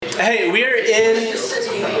Hey, we're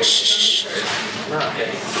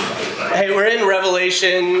in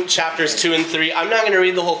Revelation chapters 2 and 3. I'm not going to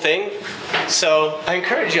read the whole thing, so I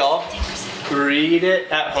encourage y'all, read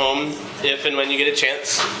it at home if and when you get a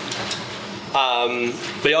chance.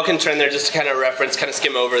 But y'all can turn there just to kind of reference, kind of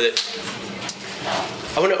skim over that.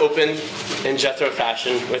 I want to open in Jethro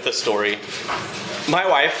fashion with a story. My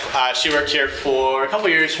wife, she worked here for a couple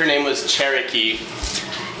years. Her name was Cherokee.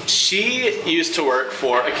 She used to work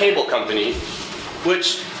for a cable company,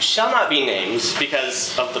 which shall not be named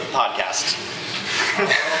because of the podcast.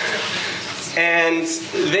 And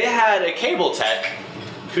they had a cable tech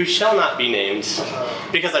who shall not be named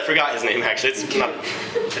because I forgot his name, actually. It's not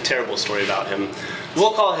a terrible story about him.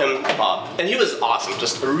 We'll call him Bob. And he was awesome,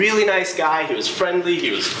 just a really nice guy. He was friendly, he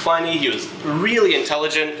was funny, he was really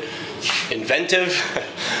intelligent, inventive,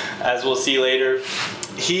 as we'll see later.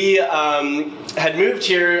 He had moved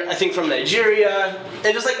here, I think, from Nigeria,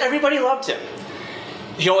 and just like everybody loved him.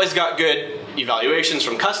 He always got good evaluations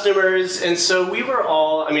from customers, and so we were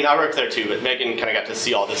all, I worked there too, but Megan kind of got to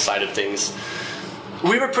see all this side of things.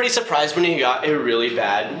 We were pretty surprised when he got a really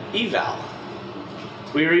bad eval.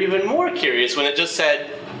 We were even more curious when it just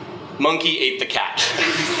said, monkey ate the cat.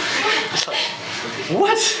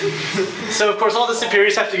 What? So of course all the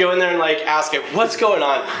superiors have to go in there and ask him, what's going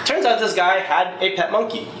on? Turns out this guy had a pet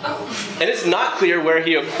monkey. And it's not clear where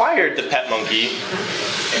he acquired the pet monkey,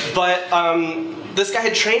 but this guy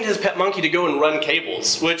had trained his pet monkey to go and run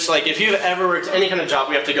cables, which if you've ever worked any kind of job,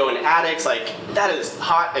 we have to go in attics, that is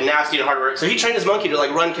hot and nasty and hard work. So he trained his monkey to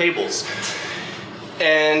run cables.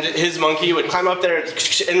 And his monkey would climb up there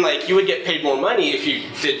and you would get paid more money if you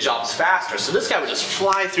did jobs faster. So this guy would just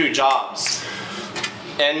fly through jobs.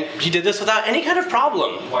 And he did this without any kind of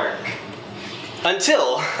problem.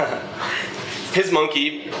 Until his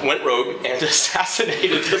monkey went rogue and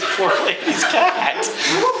assassinated this poor lady's cat.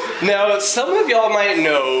 Now, some of y'all might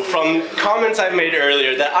know from comments I've made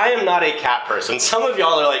earlier that I am not a cat person. Some of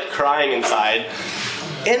y'all are crying inside.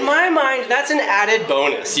 In my mind, that's an added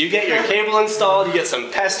bonus. You get your cable installed, you get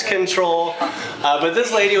some pest control, but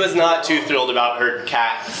this lady was not too thrilled about her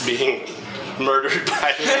cat being murdered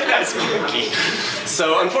by this guy's monkey.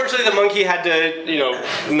 So unfortunately the monkey had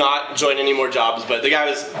to, not join any more jobs, but the guy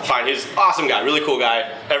was fine. He was an awesome guy, really cool guy.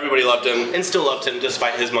 Everybody loved him and still loved him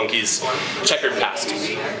despite his monkey's checkered past.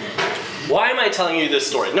 Why am I telling you this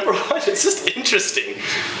story? Number one, it's just interesting.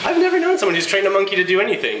 I've never known someone who's trained a monkey to do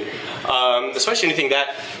anything, especially anything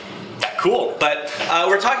that cool. But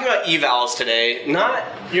we're talking about evals today, not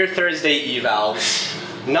your Thursday evals.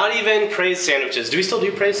 Not even praise sandwiches. Do we still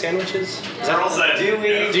do praise sandwiches? Do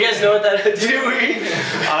we? Do you guys know what that is? Do we?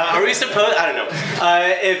 Are we supposed? I don't know.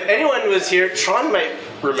 If anyone was here, Tron might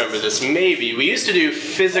remember this. Maybe. We used to do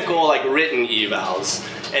physical, written evals.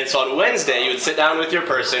 And so on Wednesday, you would sit down with your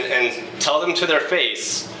person and tell them to their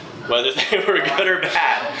face whether they were good or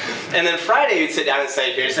bad. And then Friday, you'd sit down and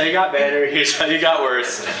say, here's how you got better, here's how you got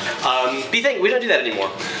worse. We don't do that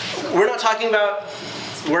anymore. We're not talking about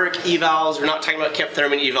work evals, we're not talking about Camp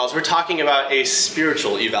Thurman evals, we're talking about a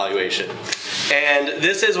spiritual evaluation. And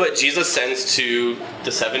this is what Jesus sends to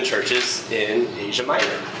the 7 churches in Asia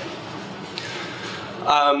Minor.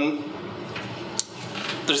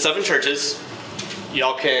 There's 7 churches.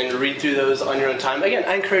 Y'all can read through those on your own time. Again,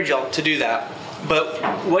 I encourage y'all to do that. But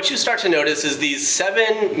what you start to notice is these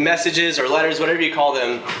 7 messages or letters, whatever you call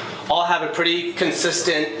them, all have a pretty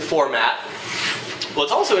consistent format.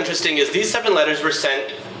 What's also interesting is these 7 letters were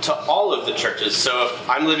sent to all of the churches. So if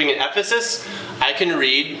I'm living in Ephesus, I can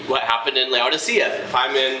read what happened in Laodicea. If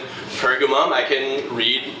I'm in Pergamum, I can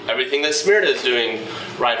read everything that Smyrna is doing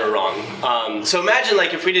right or wrong. So imagine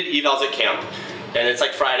if we did evals at camp, and it's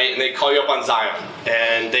Friday, and they call you up on Zion,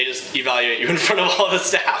 and they just evaluate you in front of all the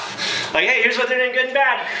staff. Hey, here's what they're doing good and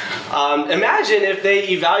bad. Imagine if they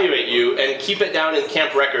evaluate you and keep it down in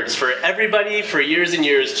camp records for everybody for years and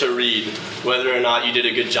years to read whether or not you did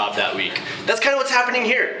a good job that week. That's kind of what's happening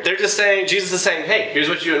here. They're just saying, Jesus is saying, hey, here's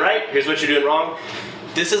what you're doing right, here's what you're doing wrong.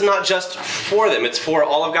 This is not just for them, it's for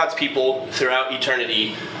all of God's people throughout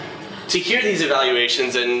eternity to hear these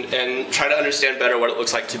evaluations and try to understand better what it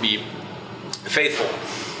looks like to be faithful.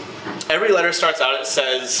 Every letter starts out, it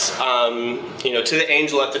says, to the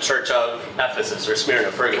angel at the church of Ephesus or Smyrna,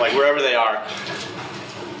 Pergamum, wherever they are.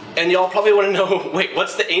 And y'all probably want to know, wait,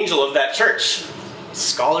 what's the angel of that church?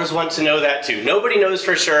 Scholars want to know that too. Nobody knows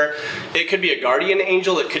for sure. It could be a guardian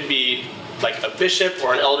angel. It could be a bishop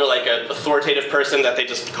or an elder, an authoritative person that they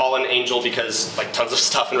just call an angel because tons of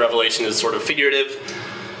stuff in Revelation is sort of figurative.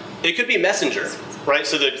 It could be messenger, right?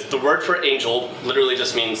 So the word for angel literally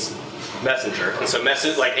just means messenger. And so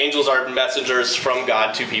like angels are messengers from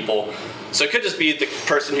God to people. So it could just be the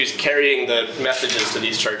person who's carrying the messages to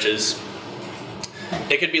these churches.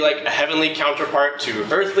 It could be like a heavenly counterpart to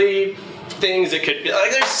earthly things. It could be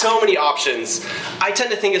like, there's so many options. I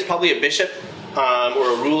tend to think it's probably a bishop or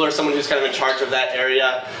a ruler, someone who's kind of in charge of that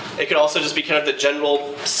area. It could also just be kind of the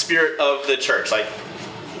general spirit of the church, like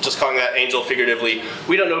just calling that angel figuratively.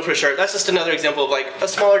 We don't know for sure. That's just another example of like a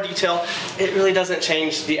smaller detail. It really doesn't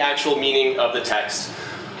change the actual meaning of the text.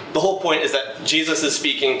 The whole point is that Jesus is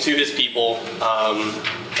speaking to his people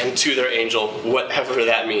and to their angel, whatever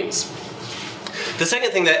that means. The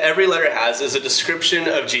second thing that every letter has is a description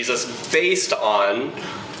of Jesus based on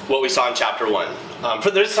what we saw in chapter 1.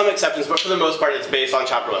 There's some exceptions, but for the most part, it's based on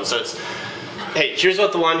chapter 1. So it's, hey, here's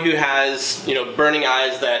what the one who has, burning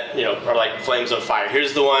eyes that, are like flames of fire.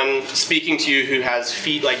 Here's the one speaking to you who has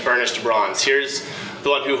feet like burnished bronze. Here's the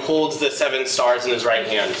one who holds the 7 stars in his right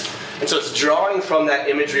hand. And so it's drawing from that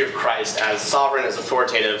imagery of Christ as sovereign, as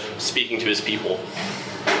authoritative, speaking to his people.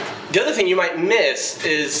 The other thing you might miss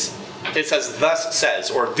is it says, thus says,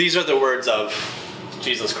 or these are the words of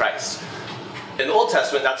Jesus Christ. In the Old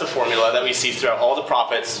Testament, that's a formula that we see throughout all the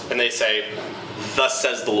prophets, and they say, thus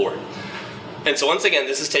says the Lord. And so once again,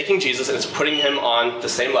 this is taking Jesus and it's putting him on the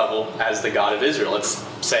same level as the God of Israel. It's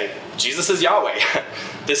saying, Jesus is Yahweh.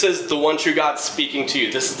 This is the one true God speaking to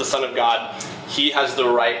you. This is the Son of God. He has the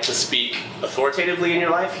right to speak authoritatively in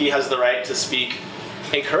your life. He has the right to speak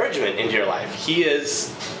encouragement into your life. He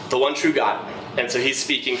is the one true God. And so he's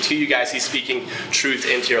speaking to you guys. He's speaking truth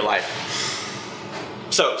into your life.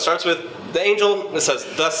 So it starts with the angel. It says,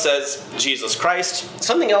 thus says Jesus Christ.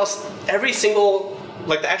 Something else, every single,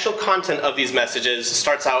 like the actual content of these messages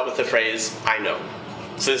starts out with the phrase, I know.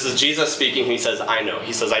 So this is Jesus speaking. He says, I know.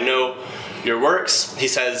 He says, I know your works. He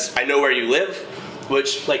says, I know where you live,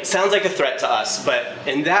 which sounds like a threat to us. But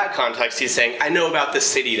in that context, he's saying, I know about the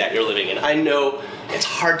city that you're living in. I know it's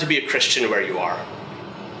hard to be a Christian where you are.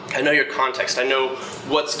 I know your context. I know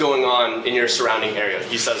what's going on in your surrounding area.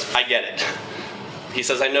 He says, I get it. He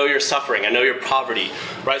says, I know your suffering. I know your poverty.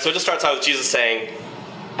 Right? So it just starts out with Jesus saying,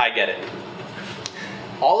 I get it.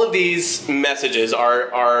 All of these messages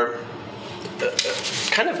are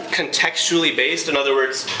kind of contextually based. In other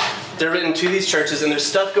words, they're written to these churches and there's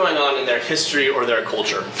stuff going on in their history or their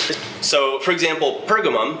culture. So, for example,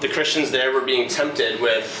 Pergamum, the Christians there were being tempted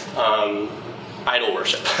with idol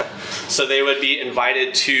worship. So they would be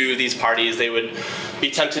invited to these parties. They would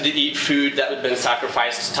be tempted to eat food that had been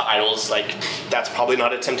sacrificed to idols. Like, that's probably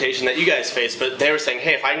not a temptation that you guys face, but they were saying,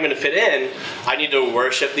 hey, if I'm going to fit in, I need to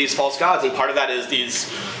worship these false gods. And part of that is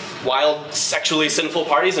these wild, sexually sinful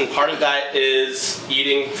parties, and part of that is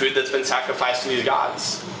eating food that's been sacrificed to these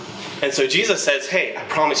gods. And so Jesus says, hey, I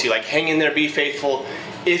promise you, hang in there, be faithful.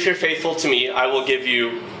 If you're faithful to me, I will give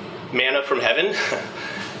you manna from heaven,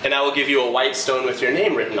 and I will give you a white stone with your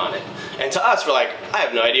name written on it. And to us, we're like, I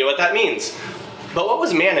have no idea what that means. But what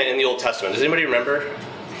was manna in the Old Testament? Does anybody remember?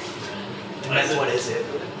 What is it?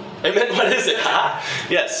 It meant, what is it?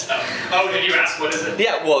 Yes. Oh, did you ask what is it?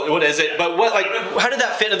 Yeah, well, what is it? But how did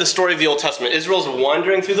that fit into the story of the Old Testament? Israel's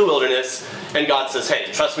wandering through the wilderness, and God says,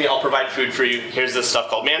 hey, trust me, I'll provide food for you. Here's this stuff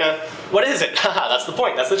called manna. What is it? That's the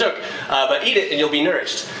point. That's the joke. But eat it, and you'll be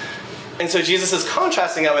nourished. And so Jesus is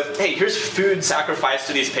contrasting that with, hey, here's food sacrificed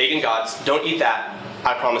to these pagan gods. Don't eat that.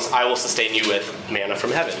 I promise I will sustain you with manna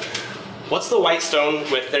from heaven. What's the white stone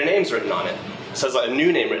with their names written on it? It says a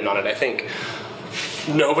new name written on it, I think.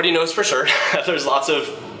 Nobody knows for sure. There's lots of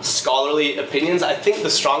scholarly opinions. I think the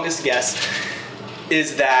strongest guess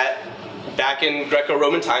is that back in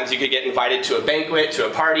Greco-Roman times, you could get invited to a banquet, to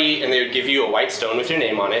a party, and they would give you a white stone with your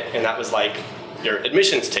name on it, and that was like your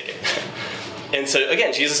admissions ticket. And so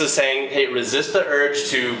again, Jesus is saying, hey, resist the urge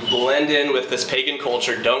to blend in with this pagan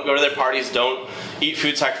culture. Don't go to their parties. Don't eat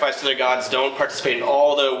food sacrificed to their gods. Don't participate in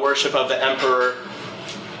all the worship of the emperor.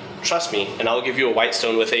 Trust me, and I'll give you a white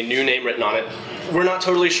stone with a new name written on it. We're not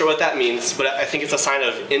totally sure what that means, but I think it's a sign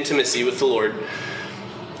of intimacy with the Lord.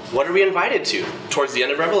 What are we invited to? Towards the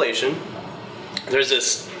end of Revelation, there's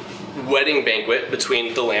this wedding banquet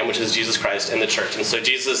between the Lamb, which is Jesus Christ, and the church. And so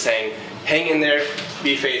Jesus is saying, hang in there,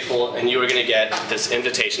 be faithful, and you are going to get this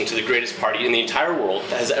invitation to the greatest party in the entire world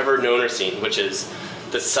that has ever known or seen, which is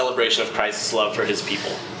the celebration of Christ's love for his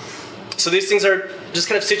people. So these things are just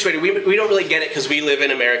kind of situated. We don't really get it because we live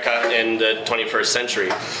in America in the 21st century.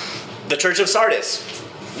 The Church of Sardis,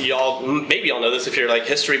 maybe y'all know this if you're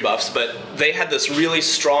history buffs, but they had this really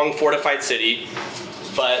strong fortified city,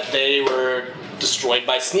 but they were destroyed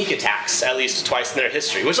by sneak attacks at least twice in their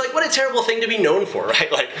history, which what a terrible thing to be known for, right?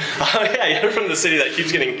 Oh yeah, you're from the city that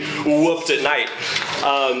keeps getting whooped at night.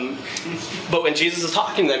 But when Jesus is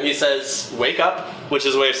talking to them, he says, wake up, which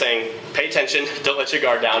is a way of saying, pay attention, don't let your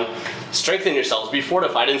guard down, strengthen yourselves, be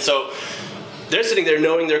fortified. And so they're sitting there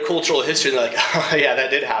knowing their cultural history, and they're like, oh yeah, that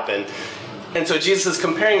did happen. And so Jesus is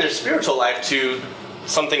comparing their spiritual life to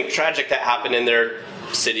something tragic that happened in their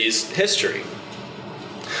city's history.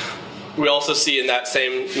 We also see in that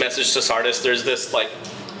same message to Sardis, there's this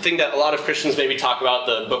thing that a lot of Christians maybe talk about,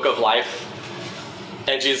 the book of life.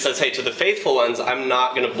 And Jesus says, hey, to the faithful ones, I'm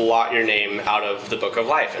not going to blot your name out of the book of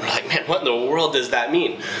life. And we're like, man, what in the world does that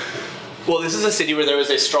mean? Well, this is a city where there was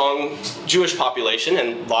a strong Jewish population,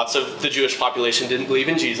 and lots of the Jewish population didn't believe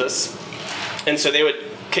in Jesus. And so they would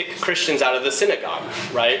kick Christians out of the synagogue,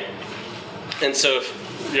 right? And so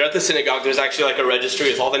if you're at the synagogue, there's actually a registry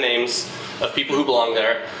with all the names of people who belong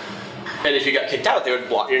there. And if you got kicked out, they would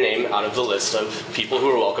blot your name out of the list of people who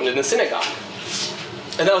were welcomed in the synagogue.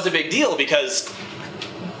 And that was a big deal because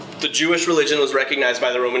the Jewish religion was recognized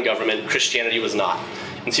by the Roman government, Christianity was not.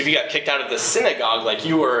 And so if you got kicked out of the synagogue,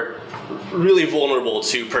 you were really vulnerable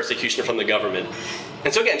to persecution from the government.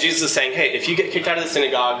 And so again, Jesus is saying, hey, if you get kicked out of the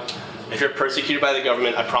synagogue, if you're persecuted by the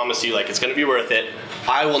government, I promise you, it's going to be worth it.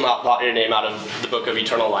 I will not blot your name out of the book of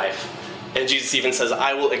eternal life. And Jesus even says,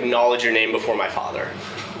 I will acknowledge your name before my Father.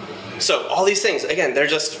 So all these things, again,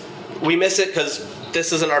 we miss it because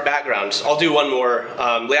this isn't our background. I'll do one more.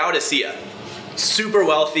 Laodicea. Super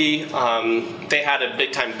wealthy. They had a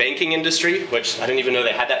big time banking industry, which I didn't even know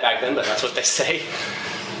they had that back then, but that's what they say.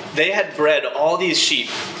 They had bred all these sheep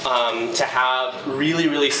to have really,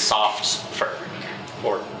 really soft fur,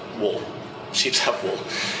 or wool. Sheep have wool.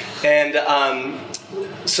 And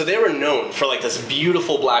so they were known for this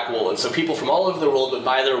beautiful black wool. And so people from all over the world would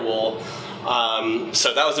buy their wool.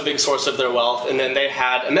 So that was a big source of their wealth. And then they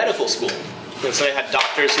had a medical school. And so they had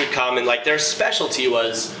doctors who'd come, and their specialty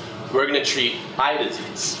was, we're going to treat eye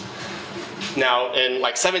disease. Now, in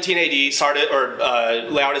 17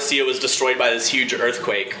 AD, Laodicea was destroyed by this huge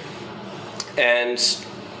earthquake. And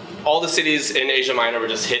all the cities in Asia Minor were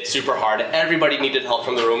just hit super hard. Everybody needed help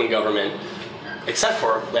from the Roman government, except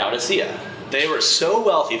for Laodicea. They were so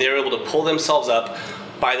wealthy, they were able to pull themselves up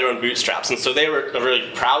by their own bootstraps. And so they were a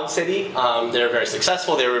really proud city. They were very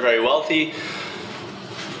successful. They were very wealthy.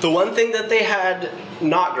 The one thing that they had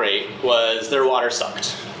not great was their water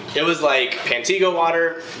sucked. It was like Pantego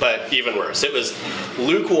water, but even worse. It was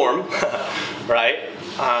lukewarm, right?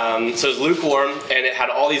 So it was lukewarm, and it had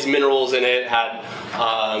all these minerals in it. It had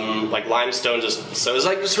limestone, so it was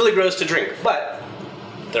just really gross to drink. But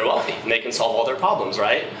they're wealthy, and they can solve all their problems,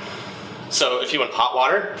 right? So if you want hot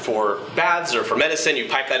water for baths or for medicine, you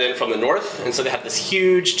pipe that in from the north. And so they had this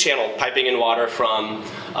huge channel piping in water from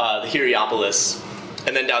the Hierapolis.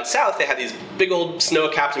 And then down south, they had these big old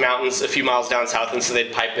snow-capped mountains a few miles down south, and so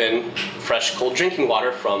they'd pipe in fresh, cold drinking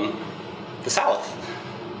water from the south.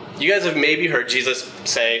 You guys have maybe heard Jesus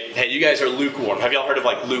say, hey, you guys are lukewarm. Have y'all heard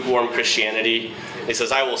of lukewarm Christianity? He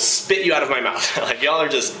says, I will spit you out of my mouth. Y'all are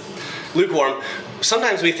just lukewarm.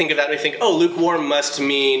 Sometimes we think of that and we think, oh, lukewarm must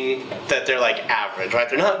mean that they're average, right?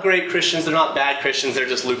 They're not great Christians, they're not bad Christians, they're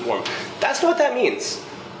just lukewarm. That's not what that means.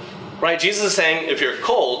 Right? Jesus is saying if you're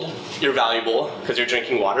cold, you're valuable because you're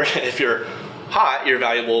drinking water. If you're hot, you're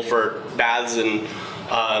valuable for baths and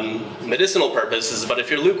medicinal purposes. But if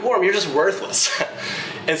you're lukewarm, you're just worthless.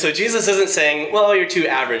 And so Jesus isn't saying, well, you're too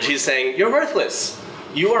average. He's saying, you're worthless.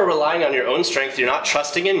 You are relying on your own strength. You're not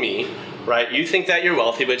trusting in me, right? You think that you're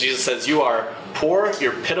wealthy, but Jesus says you are poor,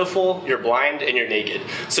 you're pitiful, you're blind, and you're naked.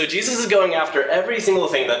 So Jesus is going after every single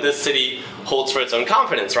thing that this city holds for its own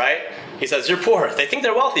confidence, right? He says, you're poor. They think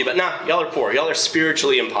they're wealthy, but nah, y'all are poor. Y'all are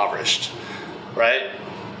spiritually impoverished, right?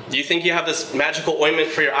 You think you have this magical ointment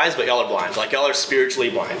for your eyes, but y'all are blind. Y'all are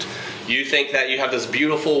spiritually blind. You think that you have this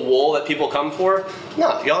beautiful wool that people come for?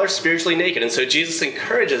 No, y'all are spiritually naked. And so Jesus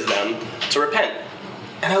encourages them to repent.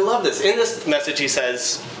 And I love this. In this message, he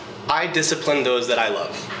says, I discipline those that I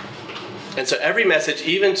love. And so every message,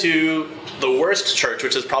 even to the worst church,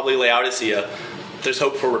 which is probably Laodicea, there's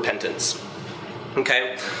hope for repentance.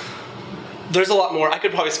 Okay? There's a lot more. I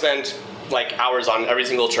could probably spend hours on every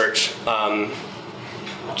single church,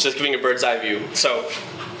 just giving a bird's eye view. So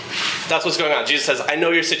that's what's going on. Jesus says, I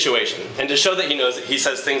know your situation. And to show that he knows it, he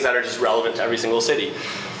says things that are just relevant to every single city.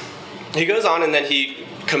 He goes on and then he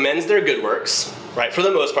commends their good works, right? For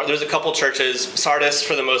the most part, there's a couple churches. Sardis,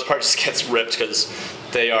 for the most part, just gets ripped because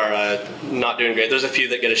they are not doing great. There's a few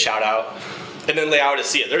that get a shout out. And then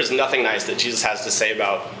Laodicea, there's nothing nice that Jesus has to say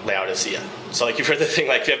about Laodicea. So you've heard the thing,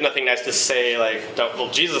 if you have nothing nice to say, don't,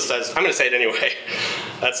 well, Jesus says, I'm going to say it anyway.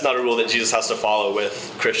 That's not a rule that Jesus has to follow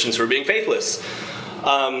with Christians who are being faithless.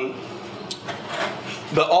 But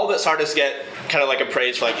all but Sardis get kind of like a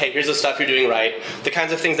praise for like, hey, here's the stuff you're doing right. The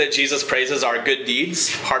kinds of things that Jesus praises are good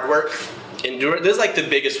deeds, hard work, endurance. This is like the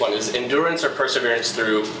biggest one, is endurance or perseverance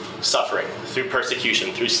through suffering, through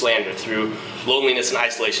persecution, through slander, through loneliness and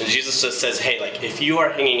isolation. Jesus just says, hey, like if you are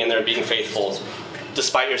hanging in there and being faithful,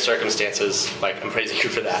 despite your circumstances, like I'm praising you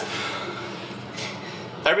for that.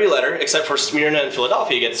 Every letter, except for Smyrna and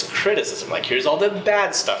Philadelphia, gets criticism. Like, here's all the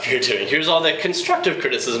bad stuff you're doing. Here's all the constructive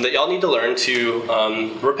criticism that y'all need to learn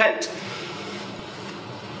to repent.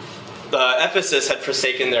 Ephesus had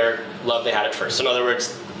forsaken their love they had at first. In other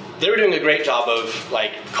words, they were doing a great job of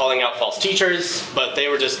like calling out false teachers, but they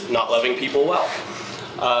were just not loving people well.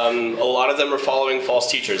 A lot of them were following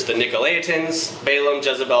false teachers. The Nicolaitans, Balaam,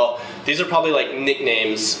 Jezebel, these are probably like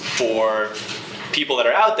nicknames for people that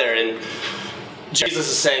are out there. And Jesus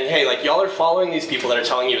is saying, hey, like y'all are following these people that are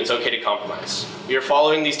telling you it's okay to compromise. You're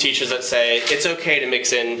following these teachers that say it's okay to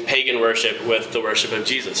mix in pagan worship with the worship of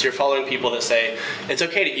Jesus. You're following people that say it's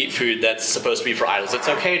okay to eat food that's supposed to be for idols. It's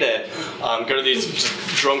okay to go to these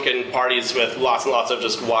just drunken parties with lots and lots of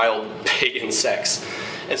just wild pagan sex.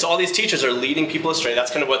 And so all these teachers are leading people astray.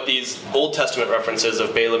 That's kind of what these Old Testament references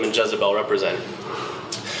of Balaam and Jezebel represent.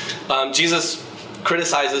 Jesus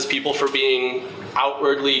criticizes people for being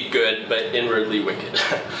outwardly good but inwardly wicked.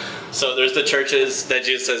 So there's the churches that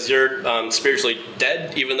Jesus says you're spiritually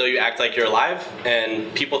dead even though you act like you're alive,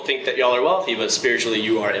 and people think that y'all are wealthy but spiritually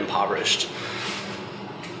you are impoverished.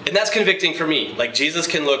 And that's convicting for me. Like Jesus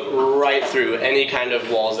can look right through any kind of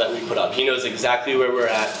walls that we put up. He knows exactly where we're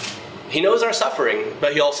at. He knows our suffering,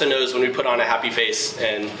 but he also knows when we put on a happy face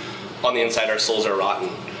and on the inside our souls are rotten.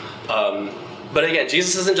 But again,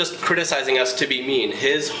 Jesus isn't just criticizing us to be mean.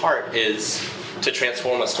 His heart is to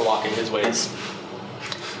transform us to walk in his ways.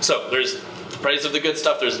 So there's the praise of the good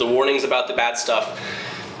stuff, there's the warnings about the bad stuff,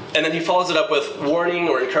 and then he follows it up with warning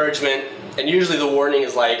or encouragement, and usually the warning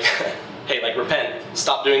is like, hey, like repent,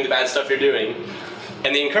 stop doing the bad stuff you're doing.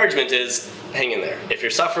 And the encouragement is, hang in there. If you're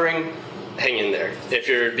suffering, hang in there. If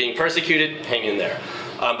you're being persecuted, hang in there.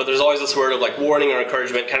 But there's always this word of like warning or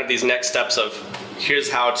encouragement, kind of these next steps of here's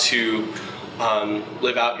how to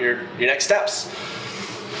live out your next steps.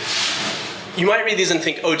 You might read these and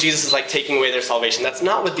think, oh, Jesus is like taking away their salvation. That's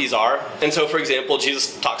not what these are. And so, for example,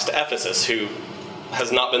 Jesus talks to Ephesus, who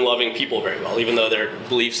has not been loving people very well, even though their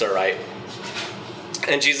beliefs are right.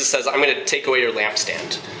 And Jesus says, I'm going to take away your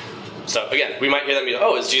lampstand. So again, we might hear them be,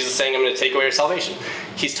 oh, is Jesus saying I'm going to take away your salvation?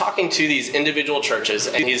 He's talking to these individual churches,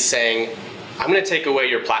 and he's saying, I'm going to take away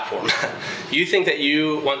your platform. You think that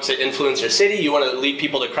you want to influence your city, you want to lead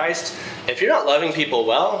people to Christ. If you're not loving people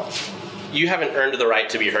well, you haven't earned the right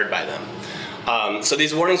to be heard by them. So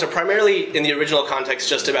these warnings are primarily, in the original context,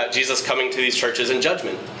 just about Jesus coming to these churches in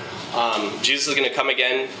judgment. Jesus is going to come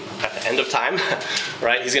again at the end of time,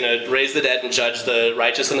 right? He's going to raise the dead and judge the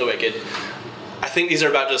righteous and the wicked. I think these are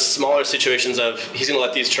about just smaller situations of he's going to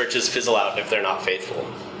let these churches fizzle out if they're not faithful.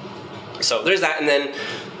 So there's that, and then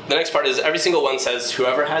the next part is every single one says,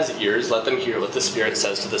 whoever has ears, let them hear what the Spirit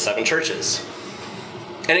says to the 7 churches.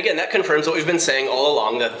 And again, that confirms what we've been saying all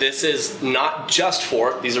along, that this is not just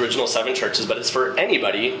for these original 7 churches, but it's for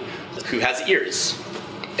anybody who has ears.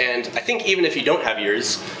 And I think even if you don't have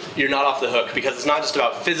ears, you're not off the hook, because it's not just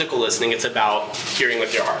about physical listening, it's about hearing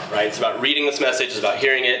with your heart, right? It's about reading this message, it's about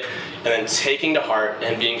hearing it, and then taking to heart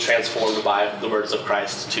and being transformed by the words of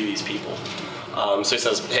Christ to these people. So he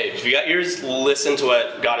says, hey, if you got ears, listen to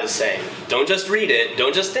what God is saying. Don't just read it,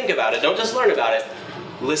 don't just think about it, don't just learn about it.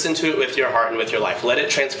 Listen to it with your heart and with your life. Let it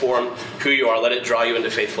transform who you are, let it draw you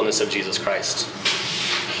into faithfulness of Jesus Christ.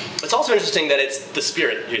 It's also interesting that it's the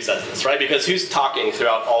Spirit who says this, right? Because who's talking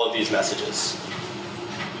throughout all of these messages?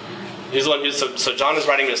 He's the one who's, so John is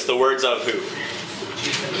writing this, the words of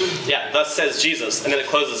who? Yeah, thus says Jesus, and then it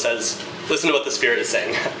closes, says, listen to what the Spirit is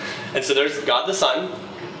saying. And so there's God the Son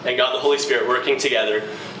and God the Holy Spirit working together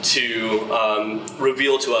to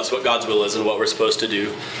reveal to us what God's will is and what we're supposed to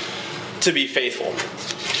do to be faithful.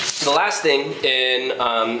 The last thing in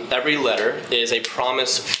every letter is a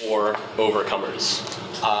promise for overcomers.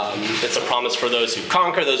 It's a promise for those who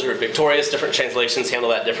conquer, those who are victorious. Different translations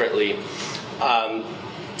handle that differently.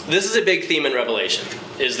 This is a big theme in Revelation,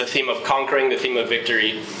 is the theme of conquering, the theme of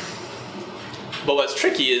victory. But what's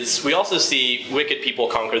tricky is we also see wicked people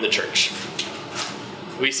conquer the church.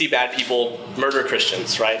 We see bad people murder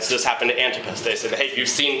Christians, right? So this happened to Antipas. They said, hey, you've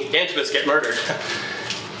seen Antipas get murdered.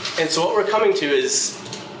 And so what we're coming to is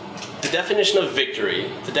the definition of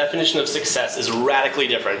victory, the definition of success is radically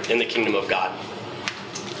different in the kingdom of God.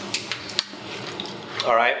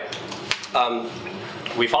 All right?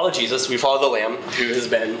 We follow Jesus, we follow the Lamb who has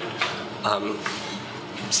been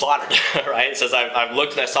slaughtered, right? It says, I've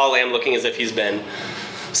looked and I saw a lamb looking as if he's been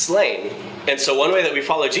slain. And so one way that we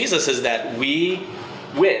follow Jesus is that we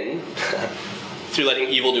win through letting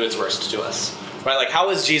evil do its worst to us. Right? Like, how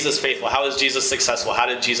is Jesus faithful? How is Jesus successful? How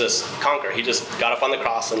did Jesus conquer? He just got up on the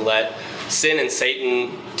cross and let sin and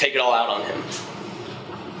Satan take it all out on him.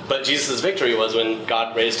 But Jesus' victory was when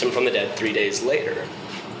God raised him from the dead 3 days later.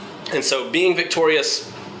 And so being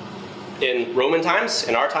victorious in Roman times,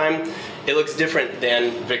 in our time, it looks different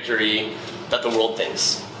than victory that the world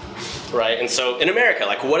thinks. Right? And so in America,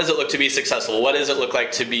 like, what does it look to be successful? What does it look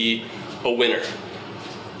like to be a winner?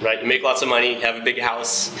 Right? You make lots of money, you have a big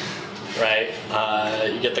house, right?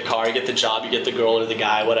 You get the car, you get the job, you get the girl or the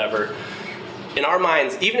guy, whatever. In our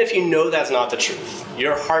minds, even if you know that's not the truth,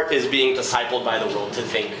 your heart is being discipled by the world to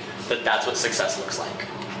think that that's what success looks like,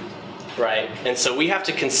 right? And so we have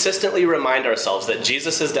to consistently remind ourselves that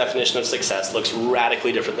Jesus' definition of success looks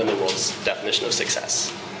radically different than the world's definition of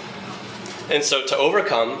success. And so to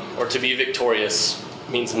overcome or to be victorious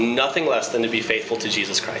means nothing less than to be faithful to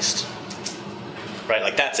Jesus Christ, right?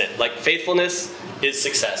 Like, that's it. Like, faithfulness is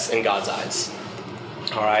success in God's eyes,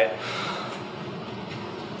 all right?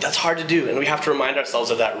 That's hard to do, and we have to remind ourselves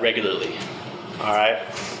of that regularly, all right?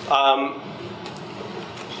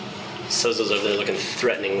 Sozo's over there looking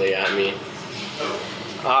threateningly at me.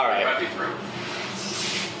 All right.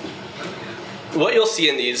 What you'll see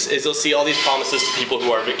in these is you'll see all these promises to people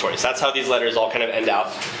who are victorious. That's how these letters all kind of end out.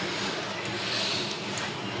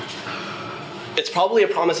 It's probably a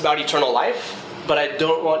promise about eternal life, but I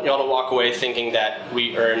don't want y'all to walk away thinking that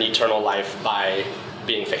we earn eternal life by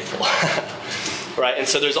being faithful. Right? And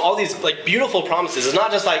so there's all these like beautiful promises. It's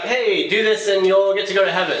not just like, hey, do this and you'll get to go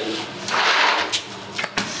to heaven.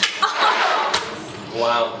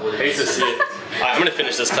 Wow, hate to see it. All right, I'm gonna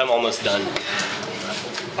finish this because I'm almost done.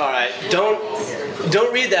 All right,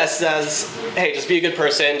 don't read this as, hey, just be a good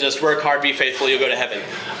person, just work hard, be faithful, you'll go to heaven.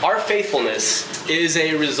 Our faithfulness is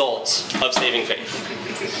a result of saving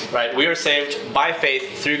faith, right? We are saved by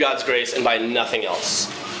faith through God's grace and by nothing else.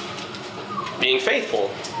 Being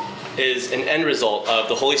faithful is an end result of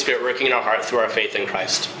the Holy Spirit working in our heart through our faith in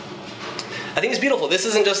Christ. I think it's beautiful. This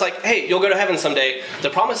isn't just like, hey, you'll go to heaven someday. The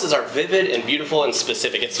promises are vivid and beautiful and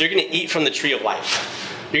specific. It's you're going to eat from the tree of life.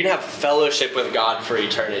 You're going to have fellowship with God for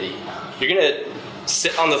eternity. You're going to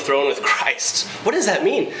sit on the throne with Christ. What does that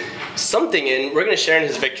mean? We're going to share in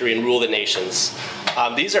his victory and rule the nations.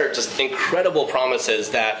 These are just incredible promises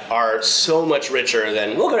that are so much richer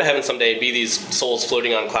than we'll go to heaven someday and be these souls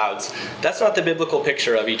floating on clouds. That's not the biblical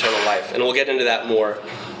picture of eternal life, and we'll get into that more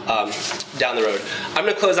down the road. I'm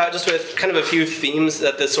going to close out just with kind of a few themes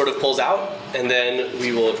that this sort of pulls out, and then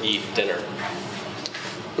we will eat dinner.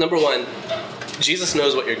 Number one, Jesus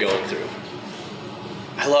knows what you're going through.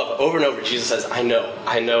 I love over and over, Jesus says, I know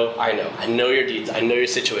your deeds, I know your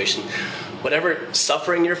situation. Whatever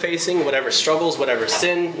suffering you're facing, whatever struggles, whatever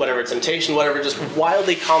sin, whatever temptation, whatever just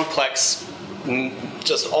wildly complex,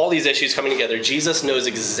 just all these issues coming together, Jesus knows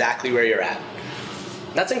exactly where you're at.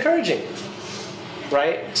 That's encouraging,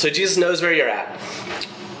 right? So Jesus knows where you're at.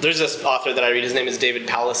 There's this author that I read, his name is David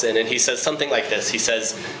Powlison, and he says something like this. He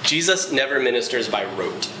says, Jesus never ministers by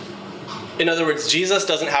rote. In other words, Jesus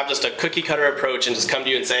doesn't have just a cookie cutter approach and just come to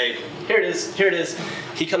you and say, here it is.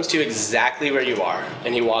 He comes to you exactly where you are,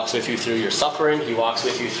 and he walks with you through your suffering, he walks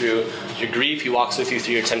with you through your grief, he walks with you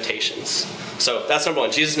through your temptations. So that's number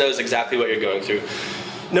one. Jesus knows exactly what you're going through.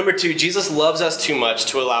 Number two, Jesus loves us too much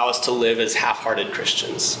to allow us to live as half-hearted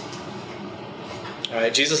Christians. All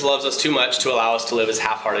right, Jesus loves us too much to allow us to live as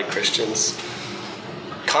half-hearted Christians.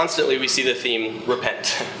 Constantly we see the theme,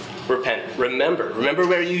 repent. Repent. Remember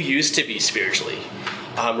where you used to be spiritually.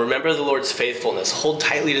 Remember the Lord's faithfulness. Hold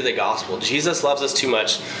tightly to the gospel. Jesus loves us too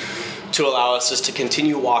much to allow us just to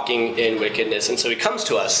continue walking in wickedness. And so he comes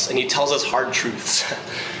to us and he tells us hard truths.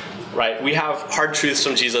 Right? We have hard truths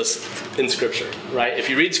from Jesus in Scripture. Right? If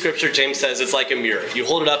you read Scripture, James says it's like a mirror. You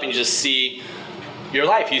hold it up and you just see your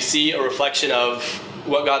life. You see a reflection of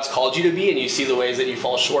what God's called you to be, and you see the ways that you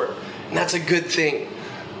fall short. And that's a good thing.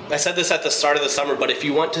 I said this at the start of the summer, but if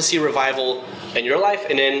you want to see revival in your life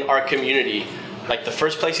and in our community, like the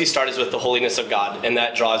first place you start is with the holiness of God, and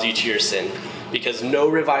that draws you to your sin. Because no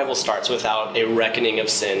revival starts without a reckoning of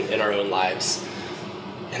sin in our own lives.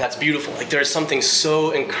 And that's beautiful. Like there's something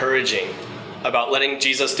so encouraging about letting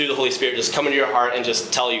Jesus through the Holy Spirit just come into your heart and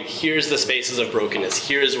just tell you, here's the spaces of brokenness.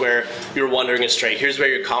 Here's where you're wandering astray. Here's where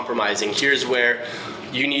you're compromising. Here's where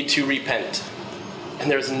you need to repent.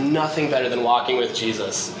 And there's nothing better than walking with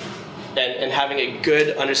Jesus and having a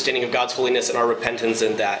good understanding of God's holiness, and our repentance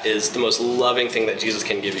in that is the most loving thing that Jesus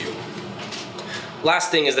can give you.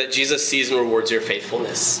 Last thing is that Jesus sees and rewards your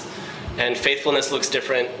faithfulness. And faithfulness looks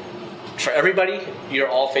different For everybody, you're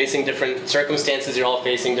all facing different circumstances, you're all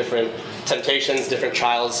facing different temptations, different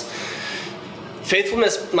trials.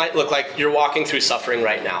 Faithfulness might look like you're walking through suffering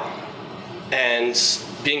right now. And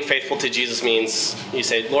being faithful to Jesus means you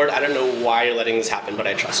say, Lord, I don't know why you're letting this happen, but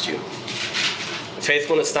I trust you.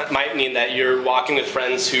 Faithfulness might mean that you're walking with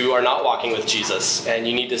friends who are not walking with Jesus, and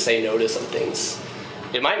you need to say no to some things.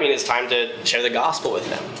 It might mean it's time to share the gospel with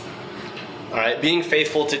them. All right, being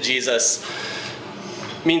faithful to Jesus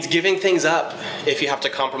means giving things up if you have to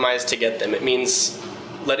compromise to get them. It means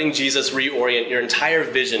letting Jesus reorient your entire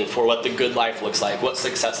vision for what the good life looks like, what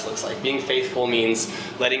success looks like. Being faithful means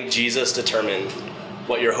letting Jesus determine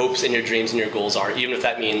what your hopes and your dreams and your goals are, even if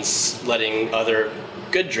that means letting other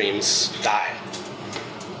good dreams die.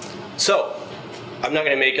 So, I'm not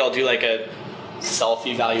going to make y'all do like a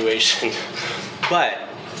self-evaluation, but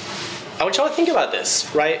I want y'all to think about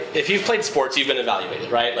this, right? If you've played sports, you've been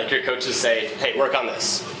evaluated, right? Like your coaches say, hey, work on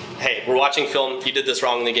this. Hey, we're watching film, you did this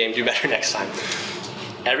wrong in the game, do better next time.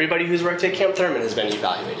 Everybody who's worked at Camp Thurman has been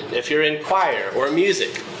evaluated. If you're in choir or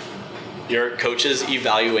music, your coaches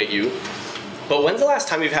evaluate you. But when's the last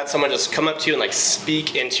time you've had someone just come up to you and like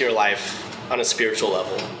speak into your life on a spiritual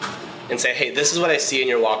level and say, hey, this is what I see in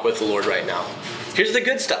your walk with the Lord right now. Here's the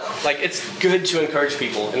good stuff. Like, it's good to encourage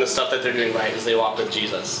people in the stuff that they're doing right as they walk with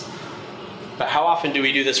Jesus. But how often do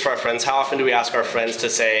we do this for our friends? How often do we ask our friends to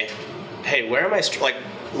say, hey, where am I,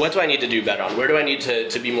 what do I need to do better on? Where do I need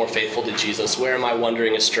to be more faithful to Jesus? Where am I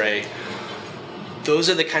wandering astray? Those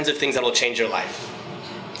are the kinds of things that will change your life.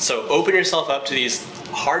 So open yourself up to these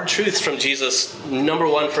hard truths from Jesus, number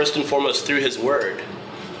one, first and foremost, through his word.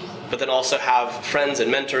 But then also have friends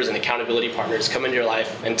and mentors and accountability partners come into your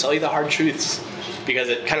life and tell you the hard truths, because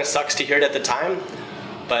it kind of sucks to hear it at the time,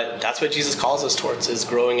 but that's what Jesus calls us towards, is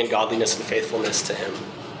growing in godliness and faithfulness to him.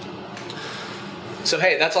 So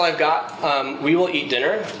hey, that's all I've got. We will eat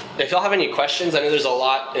dinner. If y'all have any questions, I know there's a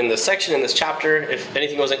lot in this section, in this chapter. If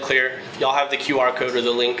anything wasn't clear, y'all have the QR code or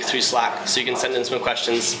the link through Slack, so you can send in some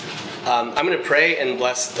questions. I'm going to pray and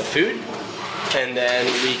bless the food, and then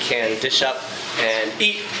we can dish up and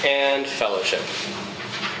eat and fellowship.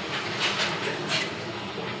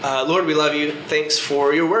 Lord, we love you. Thanks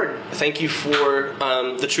for your word. Thank you for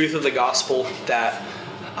the truth of the gospel that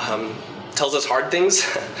tells us hard things,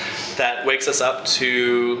 that wakes us up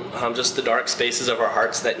to just the dark spaces of our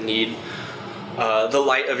hearts that need the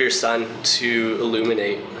light of your Son to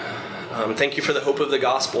illuminate. Thank you for the hope of the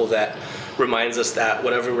gospel that reminds us that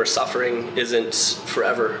whatever we're suffering isn't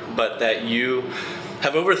forever, but that you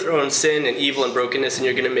have overthrown sin and evil and brokenness, and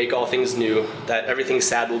you're going to make all things new, that everything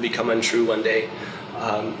sad will become untrue one day.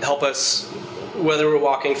 Help us, whether we're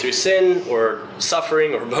walking through sin or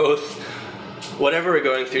suffering or both, whatever we're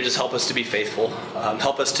going through, just help us to be faithful.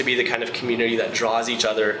 Help us to be the kind of community that draws each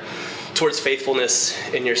other towards faithfulness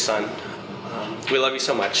in your Son. We love you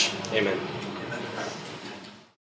so much. Amen.